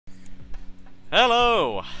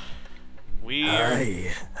Hello.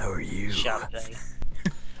 Hi, how are you? Shout out.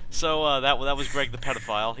 So that was Greg the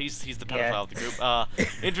pedophile. He's the pedophile of the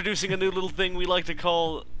group. Introducing a new little thing we like to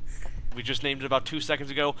call. We just named it about 2 seconds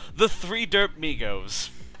ago. The 3 DerpMigoes.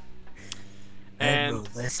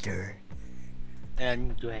 And Lester.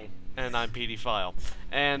 And Greg. And I'm Pedophile.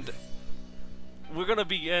 And we're gonna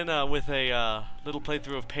begin with a little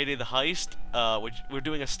playthrough of Payday the Heist. Which we're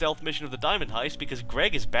doing a stealth mission of the diamond heist because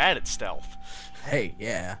Greg is bad at stealth. Hey,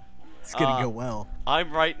 yeah. It's gonna go well.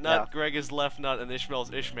 I'm right nut, Yeah. Greg is left nut, and Ishmael's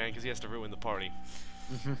Ishman because he has to ruin the party.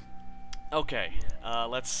 Okay,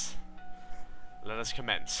 let us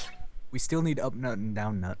commence. We still need up nut and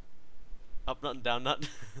down nut. Up nut and down nut.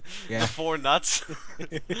 Yeah. The 4 nuts.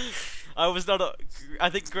 I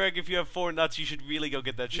think, Greg, if you have 4 nuts, you should really go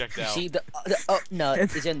get that checked out. See, the up nut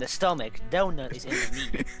is in the stomach, down nut is in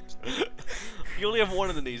the knee. You only have 1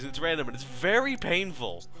 of the knees, and it's random, and it's very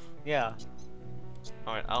painful. Yeah.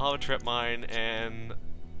 Alright, I'll have a trip mine, and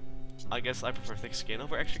I guess I prefer thick skin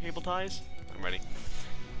over extra cable ties. I'm ready.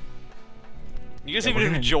 You guys Yeah, haven't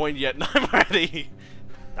even gonna... joined yet, and I'm ready.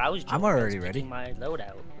 I'm already ready. My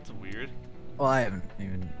loadout. That's weird. Well, I haven't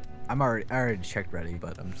even. I already checked ready,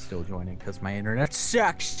 but I'm still joining because my internet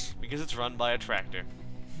sucks. Because it's run by a tractor.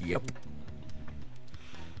 Yep.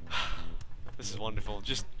 This is wonderful.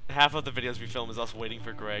 Just half of the videos we film is us waiting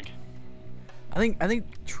for Greg. I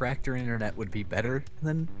think tractor internet would be better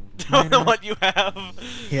than. Don't know what you have.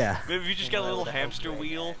 Yeah. Maybe if you just got a little hamster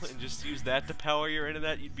wheel and just use that to power your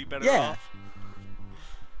internet, you'd be better Yeah.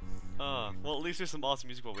 off. Well, at least there's some awesome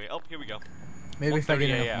music over here. Oh, here we go. Maybe if I get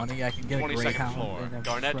 1:30 enough a.m. money, I can get a 22nd Greyhound. floor. and a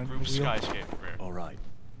Garnet front Group wheel. Skyscaper. All right,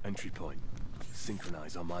 entry point.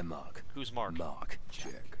 Synchronize on my mark. Who's Mark? Mark.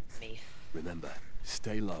 Check. Me. Remember,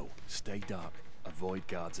 stay low, stay dark, avoid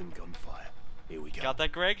guards and gunfire. Here we go. Got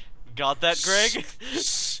that, Greg? Got that, Greg?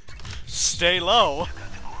 Stay low.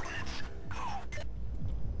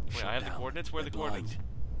 Wait, I have the coordinates? Where are the coordinates?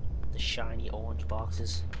 The shiny orange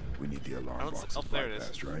boxes. We need the I alarm don't boxes oh, there it is.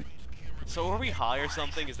 bypassed, right? So are we high or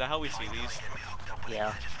something? Is that how we see these?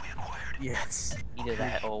 Yeah. Yes. Either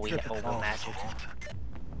that or we're magic.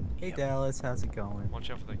 Hey Dallas, how's it going?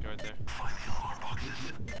 Watch out for that guard there.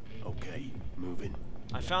 Okay, moving.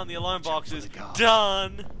 I found the alarm boxes.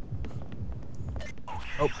 Done!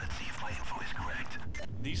 Oh.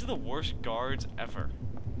 These are the worst guards ever.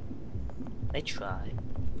 They try.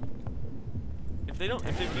 If they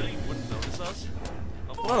really wouldn't notice us.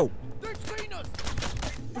 Oh, Whoa.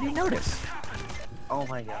 What do you notice? Oh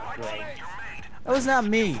my god, Greg. That was not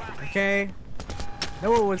me, okay?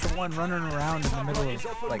 Noah was the one running around in the middle of,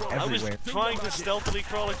 like, I was everywhere. trying to stealthily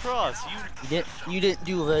crawl across. You didn't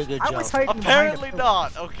do a very good job. I was hiding Apparently behind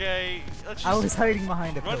a not. Okay. Let's I just was hiding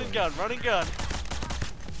behind a run pillar. and gun. Run and gun.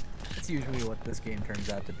 That's usually what this game turns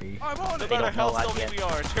out to be. No They matter don't how know that stealthy yet. we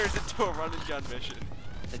are, it turns into a run and gun mission.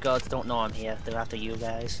 The guards don't know I'm here. They're after you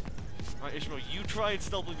guys. Alright, Ishmael, you try and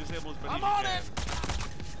stealthily disable as many as you can.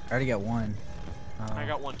 I already got one. I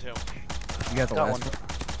got one too. You got the Got last one. one?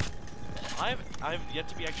 I've yet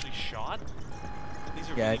to be actually shot. These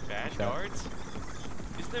are Yeah, really I bad shot. guards.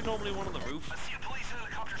 Isn't there normally one on the roof?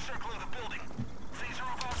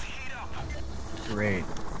 Great.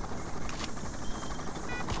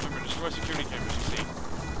 Remember, destroy security cameras, you see.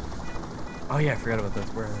 Oh yeah, I forgot about this.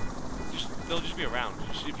 Where? They'll just be around.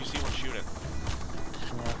 Just, if you see one, shoot it.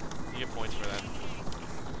 Yeah. You get points for that.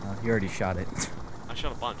 You already shot it. I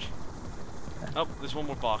shot a bunch. Oh, there's one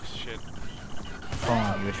more box. Shit. Hold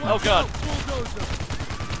on, you Oh god.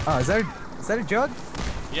 Oh, is that a jug?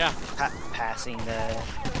 Yeah. Passing the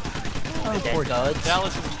Oh, dead guards.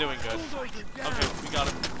 Dallas isn't doing good. Okay, we got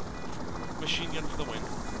him. Machine gun for the win.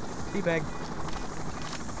 Teabag.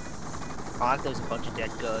 I like there's a bunch of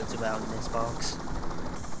dead guards around in this box.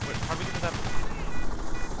 Wait, how do we get to that?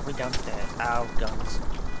 Are we downstairs? Ow, guns.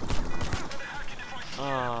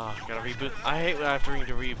 Ah, gotta reboot. I hate when I have to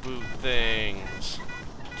reboot things.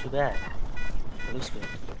 Too bad. It looks good.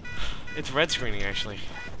 It's red screening, actually.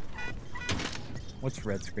 What's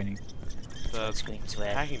red screening? The Screen's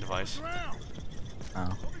red. hacking device.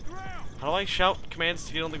 Oh. How do I shout commands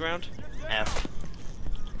to get on the ground? F.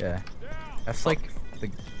 Yeah. That's like the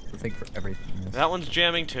thing for everything. That one's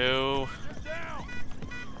jamming too.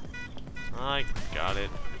 I got it.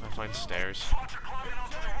 If I find stairs.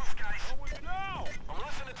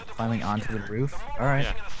 Climbing onto the roof? Alright.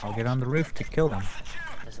 Yeah. I'll get on the roof to kill them.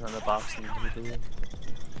 There's another box in the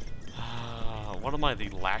What am I, the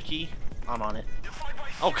lackey? I'm on it.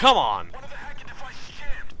 Oh, come on!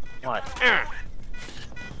 What? Eh.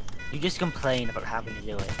 You just complain about having to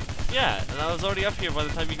do it. Yeah, and I was already up here by the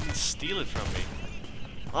time you can steal it from me.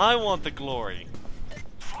 I want the glory.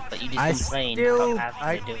 But You just I complain still- about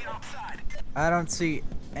having to do it. I don't see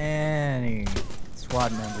any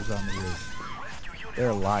SWAT members on the roof.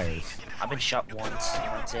 They're liars. I've been shot once, and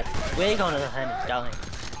that's it. We're gonna end up dying.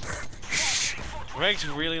 Greg's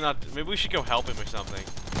really not. Maybe we should go help him or something.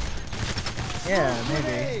 Yeah,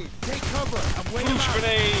 maybe. Take cover. I'm waiting. Flush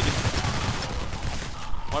grenade!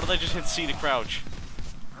 Why did I just hit C to crouch?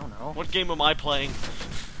 I don't know. What game am I playing?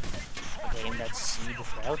 A game that's C to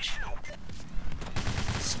crouch.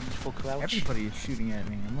 C for crouch. Everybody is shooting at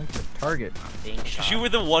me. I'm like the target. Being shot. Because you were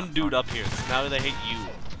the one dude up here, so now they hate you.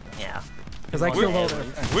 Yeah. Because I We're killed all their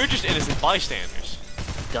aliens. friends. We're just innocent bystanders.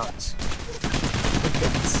 Guns.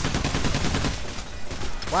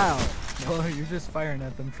 Wow. Well, you're just firing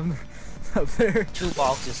at them from the, up there. 2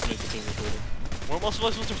 boxes need to be rebooted. Where am I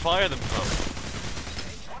supposed to fire them from?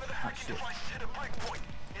 Oh, shit.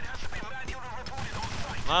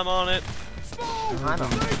 I'm on it. I know.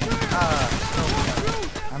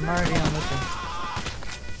 I'm already on this one.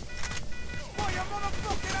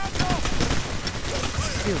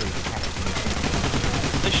 Really?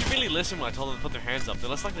 They should really listen when I tell them to put their hands up. They're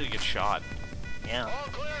less likely to get shot. Yeah.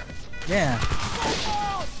 Yeah.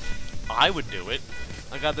 I would do it.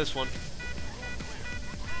 I got this one.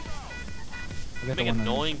 I got Big the one on-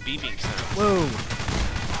 annoying beeping sound. Whoa.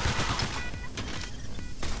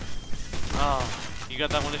 Ah, you got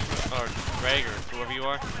that one, or Greg, or whoever you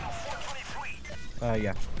are?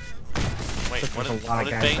 Yeah. Wait, There's what a did, lot what of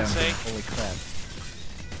did guys Bane down say? there. Holy crap.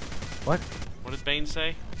 What? What did Bane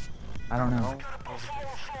say? I don't know.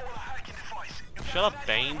 Shut up,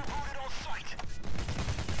 Bane.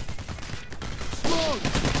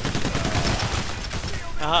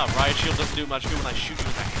 Haha, Riot Shield doesn't do much good when I shoot you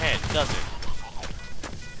in the head, does it?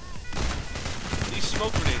 These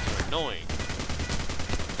smoke grenades are annoying.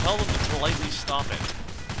 Tell them to politely stop it.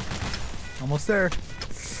 Almost there.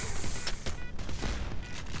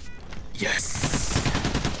 Yes.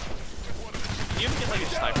 Can you ever get like a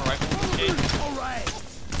sniper rifle in this game?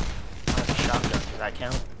 I have a shotgun. Does that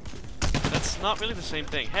count? That's not really the same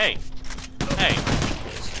thing. Hey! Hey!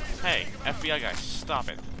 Hey, FBI guy, stop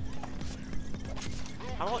it.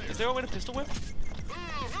 Is there a way to pistol whip?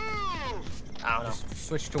 I don't know. Just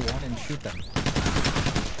switch to one and shoot them.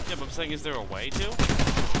 Yeah, but I'm saying, is there a way to? I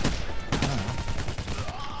don't know.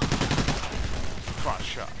 Cross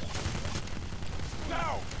shot.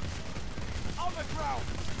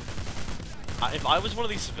 If I was one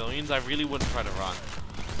of these civilians, I really wouldn't try to run.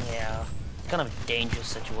 Yeah. Kind of a dangerous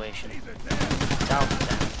situation. Down with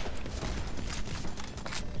that.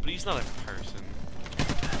 But he's not a person.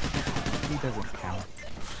 He doesn't count.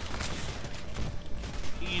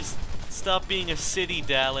 Stop being a city,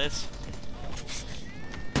 Dallas.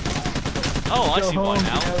 Oh, I Go see why home,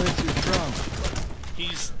 now. Dallas, you're drunk.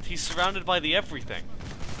 He's surrounded by the everything.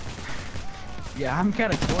 Yeah, I'm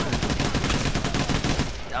kind of cornered.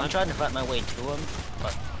 I'm trying to fight my way to him,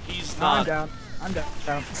 but He's No, I'm not. down. I'm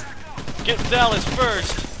down. Get Dallas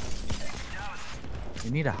first.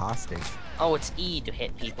 We need a hostage. oh, it's E to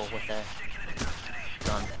hit people with a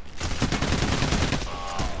gun.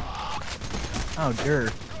 Oh,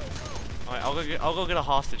 dirt. All right, I'll go get a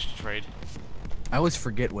hostage to trade. I always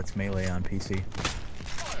forget what's melee on PC.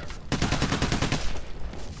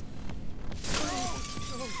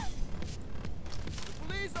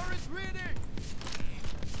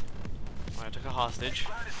 All right, I took a hostage.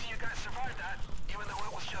 Glad to see you guys survived that, even though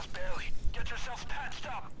it was just barely. Get yourselves patched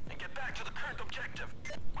up and get back to the current objective.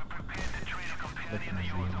 We're prepared to trade a companion of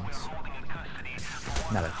yours that we're holding in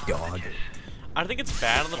custody. Not a dog. I think it's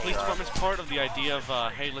bad on the police department's part of the idea of,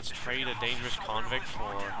 hey, let's trade a dangerous convict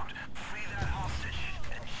for. Free that hostage,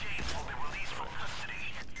 and Shades will be released from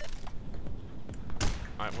custody.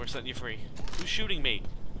 All right, we're setting you free. Who's shooting me?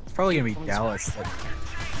 It's probably gonna be Dallas. Like,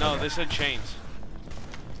 No, they said chains.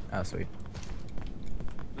 oh, sweet.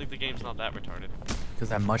 I think the game's not that retarded.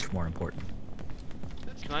 Because I'm much more important.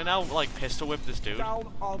 Can I now, like, pistol whip this dude?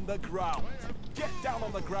 Down on the ground. Get down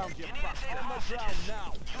on the ground, you bastard. On the ground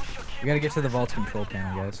now. We gotta get to the vault control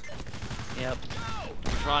panel, guys. Yep.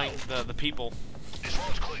 I'm trying the people.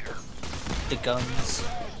 The guns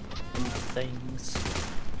and things.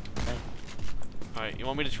 Okay. All right, you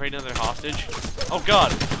want me to trade another hostage? Oh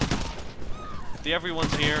God! The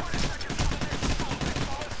everyone's here.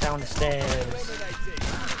 Down the stairs.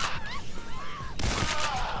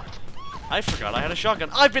 I forgot I had a shotgun.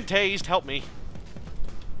 I've been tased. Help me.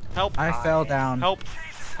 Help. I fell down. Help.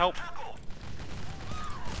 Help.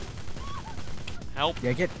 Help.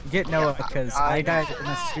 Yeah, get Noah because I died in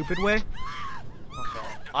a stupid way. Okay.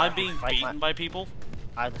 I'm being Fight beaten by people.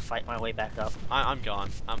 I have to fight my way back up. I'm gone.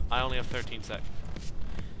 I only have 13 seconds.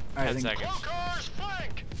 Alright, 10 then- seconds.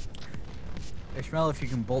 Ishmael, if you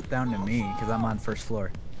can bolt down to me, because I'm on first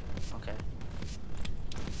floor. Okay.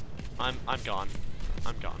 I'm gone.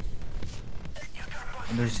 I'm gone.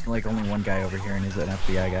 And there's like only one guy over here, and he's an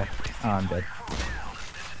FBI guy. Oh, I'm dead.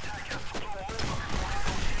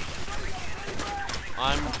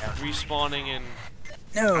 I'm respawning in.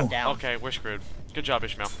 No. I'm down. Okay, we're screwed. Good job,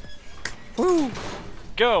 Ishmael. Woo.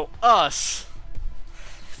 Go us.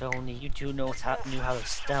 If only you two knew how to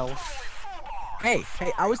stealth. Hey,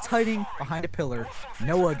 I was hiding behind a pillar.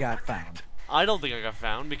 Noah got found. I don't think I got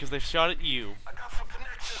found because they shot at you.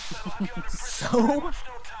 So?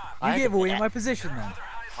 I You gave had the away be- my position then.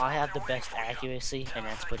 I have the best accuracy, and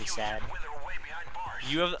that's pretty sad.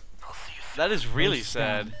 You have. That is really Nice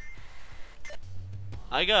sad.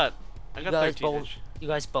 I got You guys 13 both, inch. you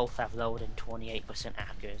guys both have lower than 28%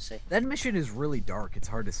 accuracy. That mission is really dark. It's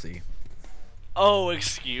hard to see. Oh,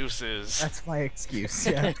 excuses. That's my excuse.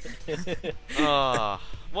 Yeah.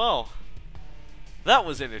 Well, that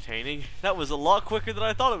was entertaining. That was a lot quicker than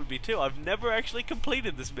I thought it would be too. I've never actually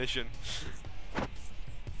completed this mission.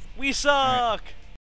 We suck.